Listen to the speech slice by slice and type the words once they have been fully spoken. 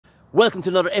Welcome to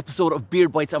another episode of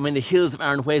Beard Bites. I'm in the hills of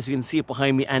Aranjuez, you can see it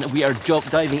behind me, and we are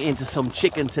diving into some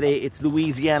chicken today. It's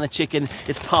Louisiana chicken,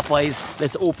 it's Popeyes.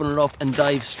 Let's open it up and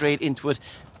dive straight into it.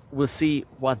 We'll see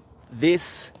what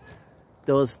this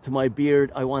does to my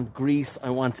beard. I want grease, I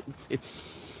want it.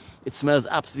 It smells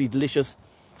absolutely delicious.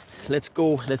 Let's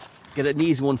go, let's get an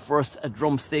easy one first, a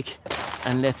drumstick,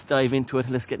 and let's dive into it.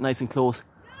 Let's get nice and close.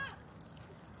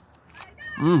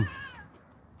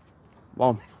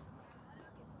 Wow.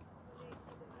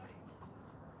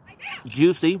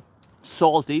 Juicy,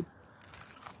 salty.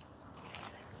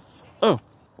 Oh,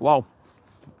 wow.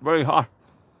 Very hot.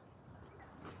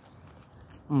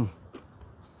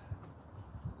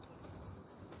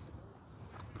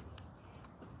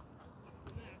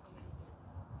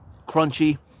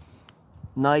 Crunchy,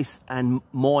 nice and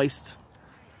moist.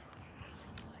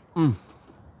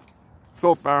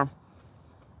 So far,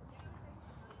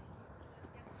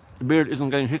 the beard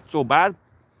isn't getting hit so bad,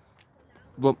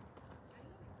 but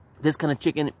this kind of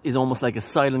chicken is almost like a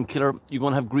silent killer. You're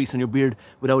going to have grease on your beard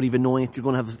without even knowing it. You're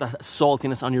going to have that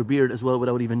saltiness on your beard as well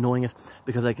without even knowing it,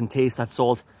 because I can taste that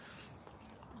salt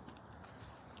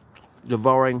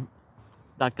devouring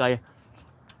that guy.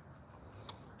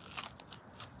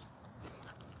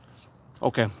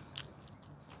 Okay.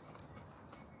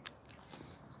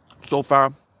 So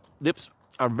far, lips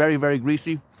are very, very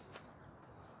greasy.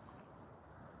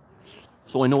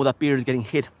 So I know that beard is getting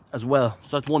hit as well.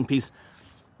 So that's one piece.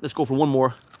 Let's go for one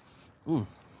more.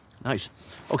 Nice.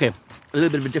 Okay, a little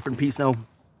bit of a different piece now.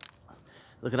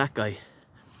 Look at that guy.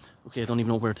 Okay, I don't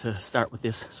even know where to start with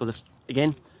this. So let's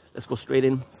go straight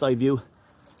in, side view.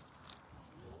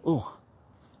 Oh.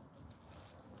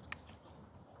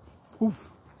 Ooh.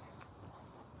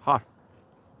 Hot.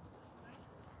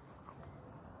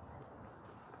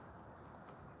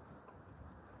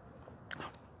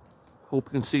 Hope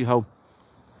you can see how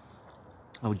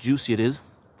juicy it is.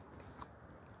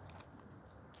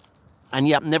 And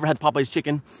yeah, never had Popeyes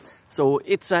chicken, so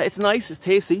it's nice, it's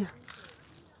tasty.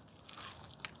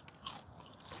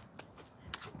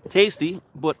 Tasty,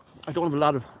 but I don't have a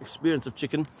lot of experience of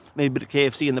chicken. Maybe a bit of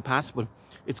KFC in the past, but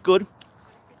it's good.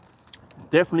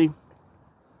 Definitely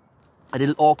a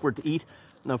little awkward to eat.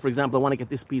 Now, for example, I want to get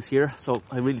this piece here, so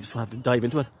I really just have to dive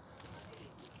into it.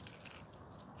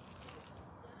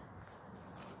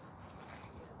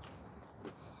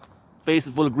 Face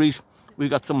is full of grease. We've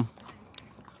got some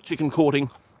chicken coating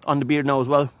on the beard now as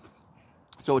well,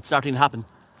 so it's starting to happen.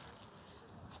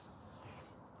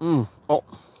 Oh,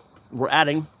 we're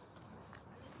adding.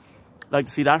 Like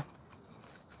to see that?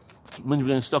 When we're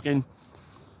getting stuck in.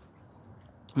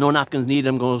 No napkins needed.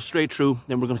 I'm going straight through,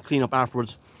 then we're going to clean up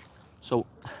afterwards. So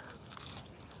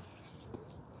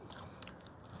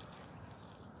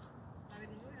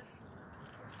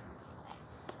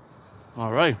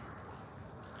all right,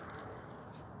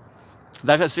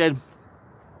 like I said,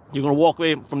 you're going to walk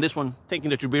away from this one thinking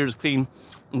that your beard is clean,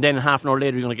 and then half an hour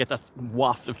later you're going to get that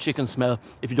waft of chicken smell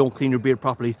if you don't clean your beard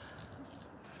properly.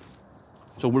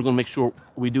 So we're going to make sure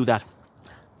we do that.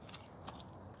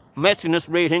 Messiness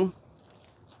rating,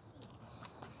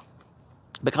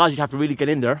 because you have to really get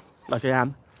in there, like I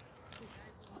am.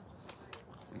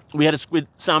 We had a squid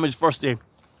sandwich first day.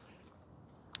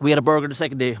 We had a burger the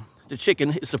second day. The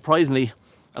chicken is surprisingly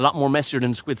a lot more messier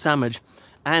than the squid sandwich.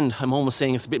 And I'm almost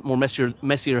saying it's a bit more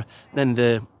messier than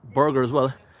the burger as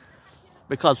well.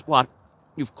 Because what?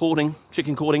 You've coating,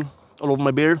 chicken coating all over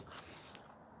my beard.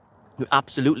 You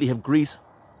absolutely have grease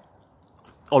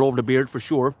all over the beard for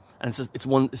sure. And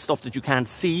it's stuff that you can't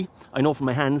see. I know from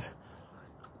my hands.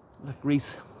 That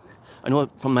grease. I know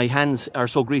from my hands are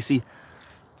so greasy.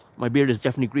 My beard is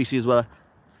definitely greasy as well.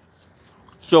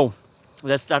 So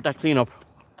let's start that cleanup.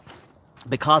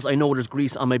 Because I know there's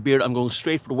grease on my beard, I'm going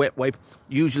straight for the wet wipe.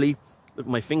 Usually with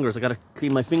my fingers, I gotta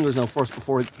clean my fingers now first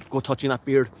before I go touching that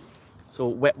beard. So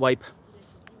wet wipe,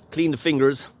 clean the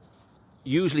fingers.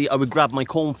 Usually I would grab my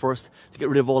comb first to get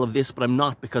rid of all of this, but I'm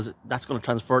not, because that's going to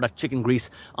transfer that chicken grease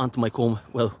onto my comb.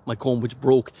 Well, my comb, which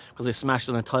broke because I smashed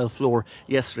it on a tile floor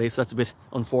yesterday, so that's a bit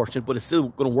unfortunate, but it's still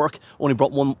going to work. Only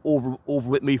brought one over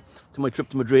with me to my trip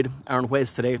to Madrid,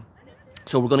 Aranjuez today.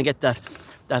 So we're going to get that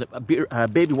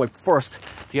baby wipe first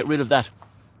to get rid of that.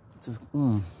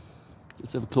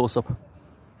 Let's have a close-up.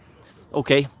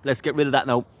 Okay, let's get rid of that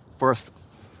now first.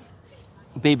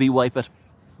 Baby wipe it.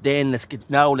 Then let's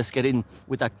get in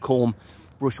with that comb,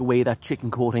 brush away that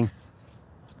chicken coating.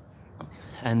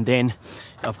 And then,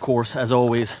 of course, as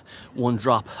always, one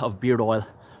drop of beard oil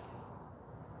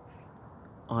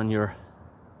on your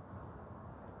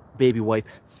baby wipe.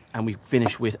 And we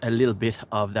finish with a little bit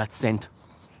of that scent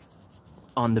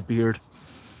on the beard.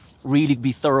 really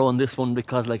be thorough on this one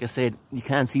because, like I said, you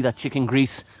can't see that chicken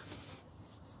grease.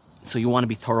 So you want to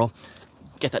be thorough.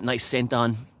 Get that nice scent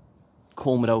on.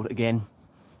 Comb it out again.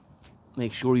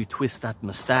 Make sure you twist that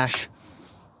moustache.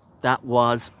 That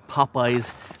was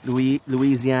Popeyes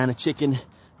Louisiana chicken.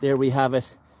 There we have it.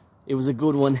 It was a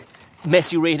good one.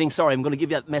 Messy rating, sorry, I'm going to give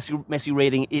you that messy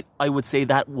rating. I would say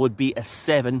that would be a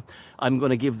 7. I'm going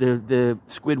to give the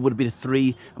squid would be a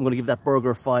 3. I'm going to give that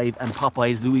burger a 5. And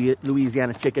Popeyes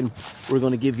Louisiana chicken, we're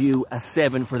going to give you a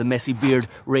 7 for the messy beard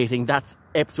rating. That's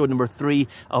episode number 3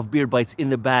 of Beard Bites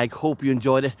in the Bag. Hope you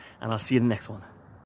enjoyed it, and I'll see you in the next one.